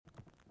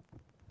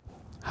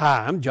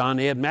Hi, I'm John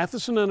Ed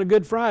Matheson, and a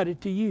good Friday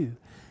to you.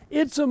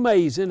 It's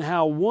amazing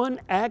how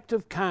one act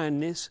of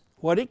kindness,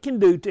 what it can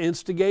do to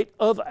instigate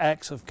other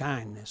acts of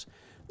kindness.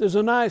 There's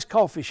a nice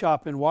coffee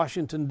shop in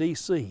Washington,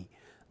 D.C.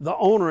 The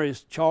owner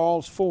is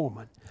Charles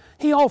Foreman.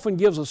 He often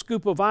gives a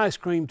scoop of ice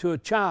cream to a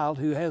child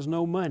who has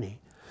no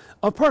money.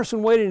 A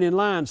person waiting in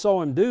line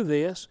saw him do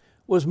this,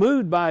 was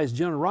moved by his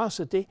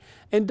generosity,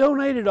 and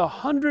donated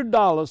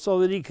 $100 so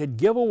that he could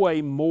give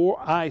away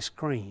more ice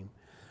cream.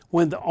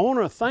 When the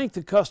owner thanked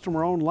the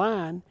customer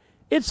online,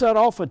 it set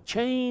off a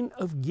chain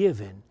of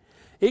giving.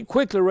 It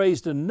quickly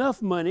raised enough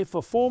money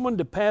for Foreman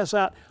to pass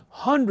out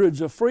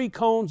hundreds of free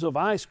cones of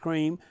ice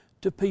cream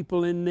to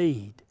people in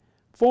need.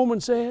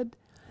 Foreman said,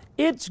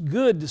 "It's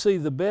good to see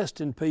the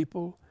best in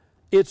people.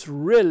 It's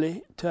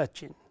really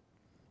touching."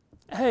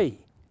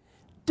 Hey,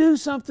 do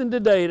something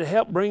today to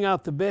help bring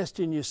out the best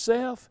in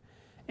yourself.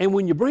 And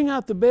when you bring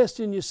out the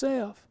best in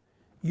yourself,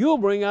 you'll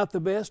bring out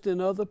the best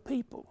in other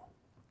people.